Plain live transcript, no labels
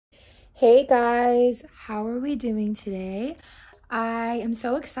Hey guys, how are we doing today? I am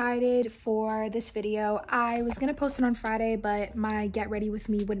so excited for this video. I was gonna post it on Friday, but my get ready with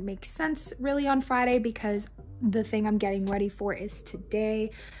me wouldn't make sense really on Friday because the thing I'm getting ready for is today,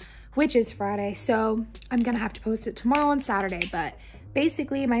 which is Friday. So I'm gonna have to post it tomorrow on Saturday. But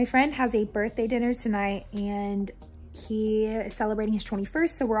basically my friend has a birthday dinner tonight and he is celebrating his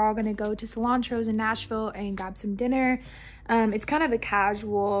 21st. So we're all gonna go to Cilantro's in Nashville and grab some dinner. It's kind of a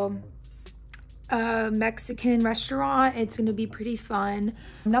casual Mexican restaurant. It's gonna be pretty fun.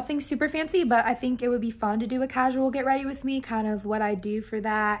 Nothing super fancy, but I think it would be fun to do a casual get ready with me, kind of what I do for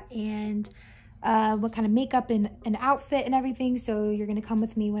that and what kind of makeup and outfit and everything. So you're gonna come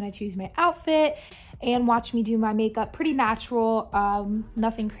with me when I choose my outfit and watch me do my makeup. Pretty natural,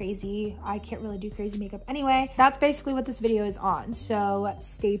 nothing crazy. I can't really do crazy makeup anyway. That's basically what this video is on. So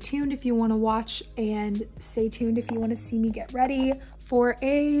stay tuned if you wanna watch and stay tuned if you wanna see me get ready for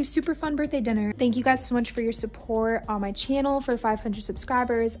a super fun birthday dinner. Thank you guys so much for your support on my channel for 500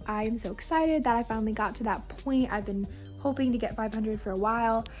 subscribers. I am so excited that I finally got to that point. I've been hoping to get 500 for a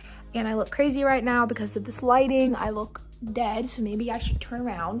while and I look crazy right now because of this lighting. I look dead, so maybe I should turn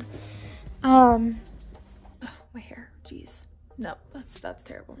around. My hair, jeez. No, that's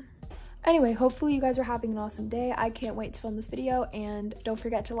terrible. Anyway, hopefully you guys are having an awesome day. I can't wait to film this video and don't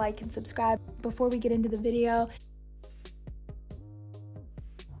forget to like and subscribe. Before we get into the video,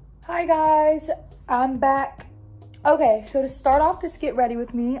 hi guys, I'm back. Okay, so to start off this get ready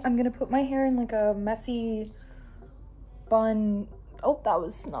with me, I'm gonna put my hair in like a messy bun. Oh, that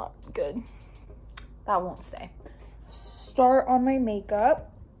was not good. That won't stay. Start on my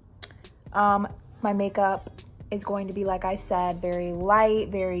makeup. My makeup is going to be, like I said, very light,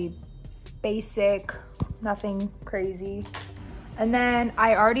 very basic, nothing crazy. And then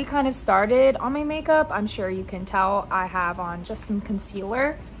I already kind of started on my makeup. I'm sure you can tell I have on just some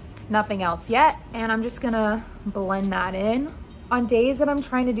concealer, nothing else yet. And I'm just gonna blend that in. On days that I'm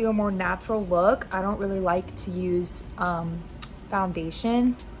trying to do a more natural look, I don't really like to use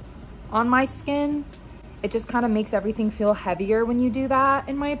foundation on my skin. It just kind of makes everything feel heavier when you do that,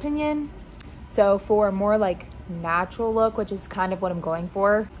 in my opinion. So for a more like natural look, which is kind of what I'm going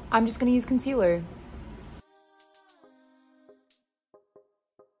for, I'm just gonna use concealer.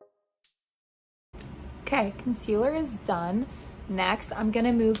 Okay, concealer is done. Next, I'm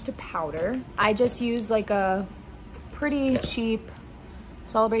gonna move to powder. I just use like a pretty cheap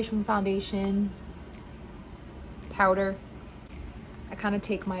Celebration foundation powder. I kind of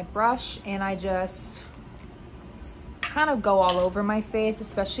take my brush and I just kind of go all over my face,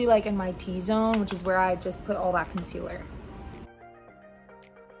 especially like in my T-zone, which is where I just put all that concealer.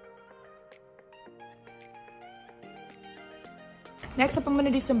 Next up, I'm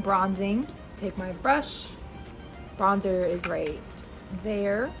gonna do some bronzing. Take my brush, bronzer is right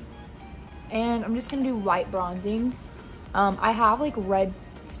there, and I'm just gonna do light bronzing. I have like red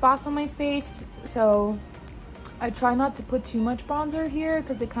spots on my face, so I try not to put too much bronzer here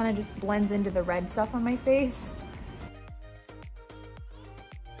because it kind of just blends into the red stuff on my face.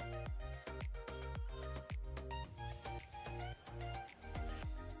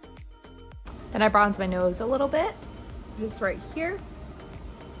 Then I bronze my nose a little bit, just right here.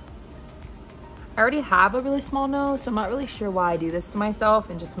 I already have a really small nose, so I'm not really sure why I do this to myself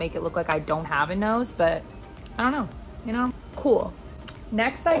and just make it look like I don't have a nose, but I don't know, you know? Cool.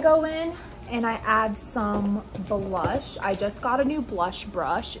 Next I go in and I add some blush. I just got a new blush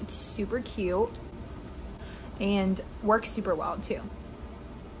brush. It's super cute and works super well too.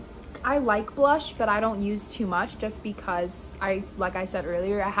 I like blush, but I don't use too much just because like I said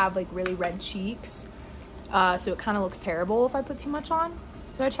earlier, I have like really red cheeks. So it kind of looks terrible if I put too much on.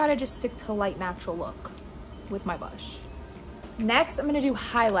 So I try to just stick to a light natural look with my blush. Next, I'm gonna do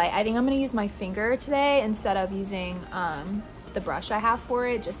highlight. I think I'm gonna use my finger today instead of using the brush I have for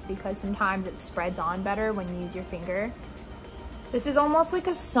it, just because sometimes it spreads on better when you use your finger. This is almost like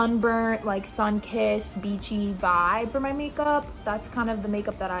a sunburnt, like sun-kissed, beachy vibe for my makeup. That's kind of the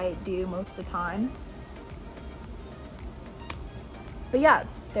makeup that I do most of the time. But yeah,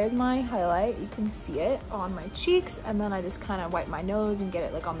 there's my highlight. You can see it on my cheeks, and then I just kind of wipe my nose and get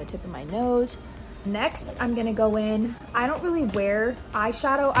it like on the tip of my nose. Next, I'm gonna go in. I don't really wear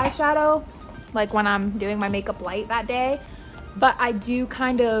eyeshadow, like when I'm doing my makeup light that day, but I do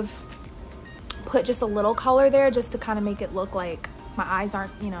kind of put just a little color there just to kind of make it look like my eyes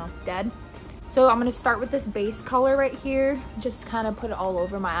aren't, you know, dead. So I'm gonna start with this base color right here, just kind of put it all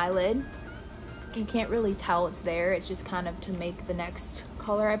over my eyelid. You can't really tell it's there. It's just kind of to make the next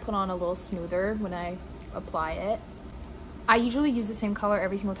color I put on a little smoother when I apply it. I usually use the same color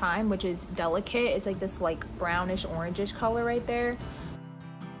every single time, which is Delicate. It's like this like brownish orangish color right there.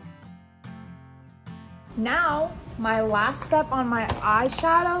 Now, my last step on my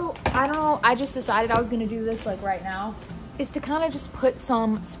eyeshadow, I don't know, I just decided I was gonna do this like right now, is to kind of just put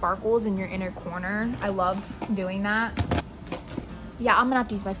some sparkles in your inner corner. I love doing that. Yeah, I'm gonna have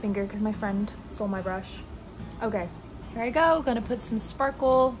to use my finger because my friend stole my brush. Okay, here I go. Gonna put some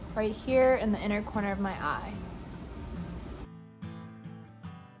sparkle right here in the inner corner of my eye.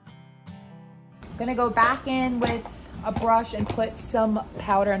 Gonna go back in with a brush and put some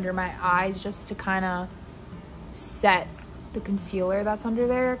powder under my eyes just to kind of set the concealer that's under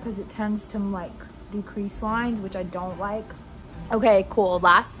there because it tends to like do crease lines, which I don't like. Okay, cool.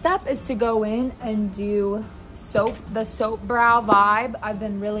 Last step is to go in and do the soap brow vibe. I've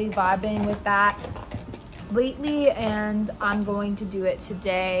been really vibing with that lately and I'm going to do it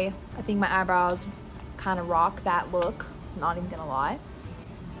today. I think my eyebrows kind of rock that look, not even gonna lie.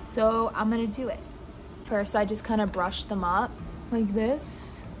 So I'm gonna do it. First, I just kind of brush them up like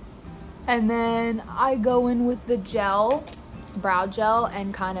this. And then I go in with the gel, brow gel,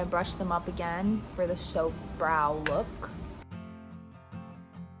 and kind of brush them up again for the soap brow look.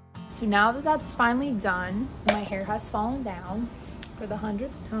 So now that that's finally done, my hair has fallen down for the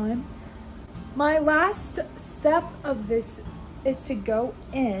 100th time. My last step of this is to go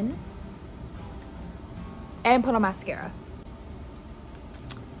in and put on mascara.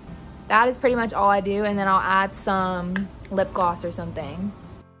 That is pretty much all I do, and then I'll add some lip gloss or something.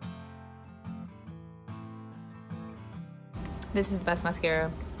 This is the best mascara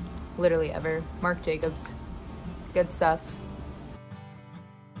literally ever. Marc Jacobs. Good stuff.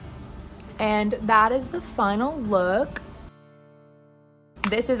 And that is the final look.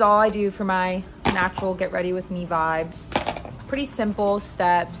 This is all I do for my natural get ready with me vibes. Pretty simple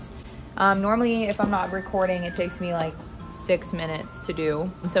steps. Normally, if I'm not recording, it takes me like 6 minutes to do.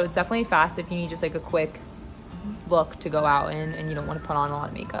 So it's definitely fast if you need just like a quick look to go out in and you don't want to put on a lot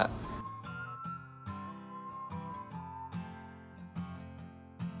of makeup.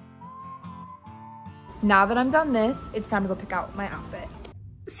 Now that I'm done this, it's time to go pick out my outfit.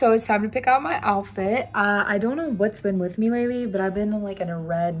 So it's time to pick out my outfit. I don't know what's been with me lately, but I've been like in a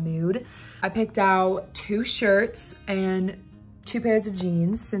red mood. I picked out 2 shirts and 2 pairs of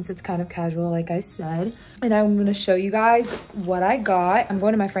jeans since it's kind of casual, like I said. And I'm gonna show you guys what I got. I'm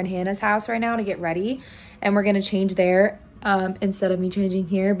going to my friend Hannah's house right now to get ready, and we're gonna change there instead of me changing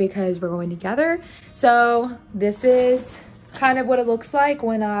here because we're going together. So this is kind of what it looks like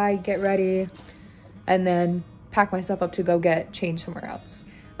when I get ready and then pack myself up to go get changed somewhere else.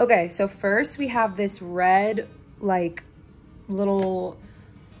 Okay, so first we have this red, like, little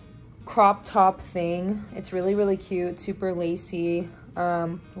crop top thing. It's really, really cute, super lacy.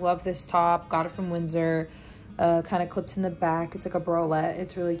 Love this top, got it from Windsor. Kind of clips in the back. It's like a bralette.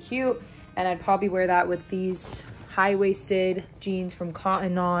 It's really cute. And I'd probably wear that with these high-waisted jeans from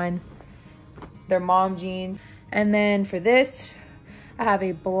Cotton On. They're mom jeans. And then for this, I have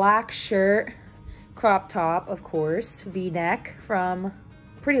a black shirt, crop top, of course, V-neck from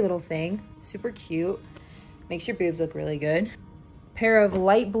Pretty Little Thing. Super cute. Makes your boobs look really good. Pair of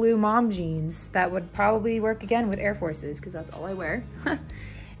light blue mom jeans that would probably work again with Air Forces because that's all I wear.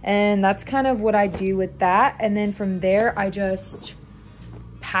 And that's kind of what I do with that. And then from there, I just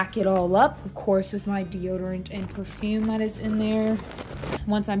pack it all up, of course, with my deodorant and perfume that is in there.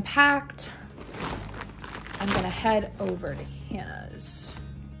 Once I'm packed, I'm gonna head over to Hannah's.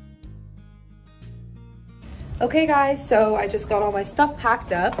 Okay guys, so I just got all my stuff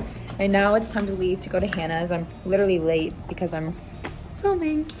packed up and now it's time to leave to go to Hannah's. I'm literally late because I'm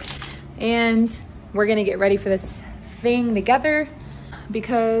filming and we're gonna get ready for this thing together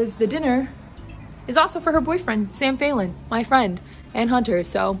because the dinner is also for her boyfriend, Sam Phelan, my friend, and Hunter,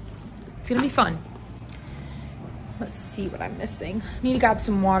 so it's gonna be fun. Let's see what I'm missing. I need to grab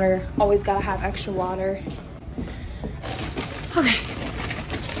some water. Always gotta have extra water. Okay.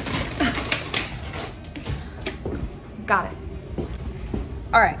 Got it.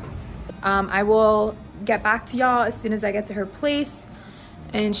 All right. I will get back to y'all as soon as I get to her place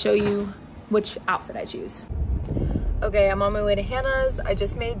and show you which outfit I choose. Okay, I'm on my way to Hannah's. I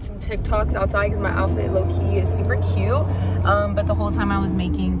just made some TikToks outside because my outfit low-key is super cute. But the whole time I was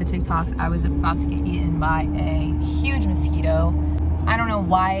making the TikToks, I was about to get eaten by a huge mosquito. I don't know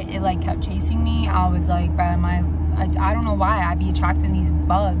why it like kept chasing me. I was like, I don't know why I'd be attracting these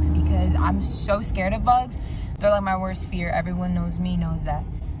bugs because I'm so scared of bugs. They're like my worst fear. Everyone knows me, knows that.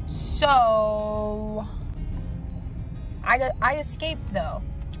 So I escaped though.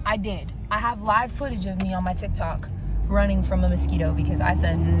 I did. I have live footage of me on my TikTok running from a mosquito because I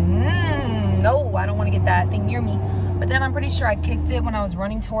said, no, I don't want to get that thing near me. But then I'm pretty sure I kicked it when I was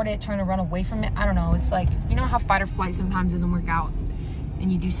running toward it, trying to run away from it. I don't know. It's like, you know how fight or flight sometimes doesn't work out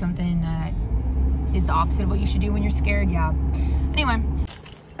and you do something that is the opposite of what you should do when you're scared. Yeah. Anyway,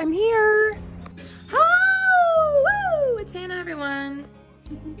 I'm here. Oh, woo! It's Hannah, everyone.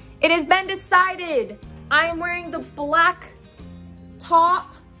 It has been decided. I am wearing the black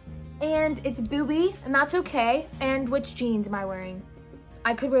top and it's booby, and that's okay. And which jeans am I wearing?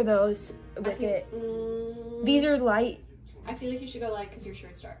 I could wear those with it. These are light. I feel like you should go light because your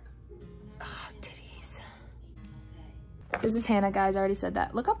shirt's dark. Oh, titties. This is Hannah, guys. I already said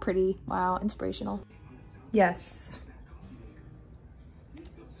that. Look how pretty. Wow, inspirational. Yes.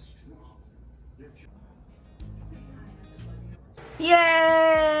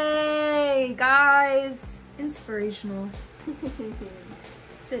 Yay, guys. Inspirational.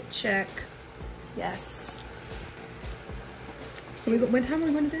 Fit check. Yes. What time are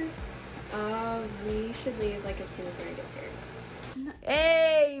we going today? We should leave like as soon as Mary gets here.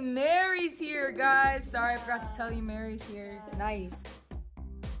 Hey, Mary's here, guys. Sorry, I forgot to tell you Mary's here. Nice.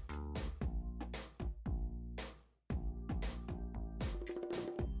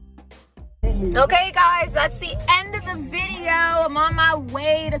 Okay, guys, that's the end of the video. I'm on my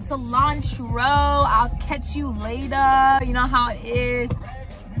way to cilantro. I'll catch you later. You know how it is.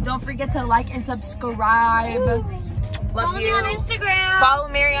 Don't forget to like and subscribe. Follow me on Instagram. Follow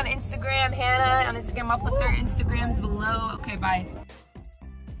Mary on Instagram, Hannah on Instagram. I'll put their Instagrams below. Okay, bye.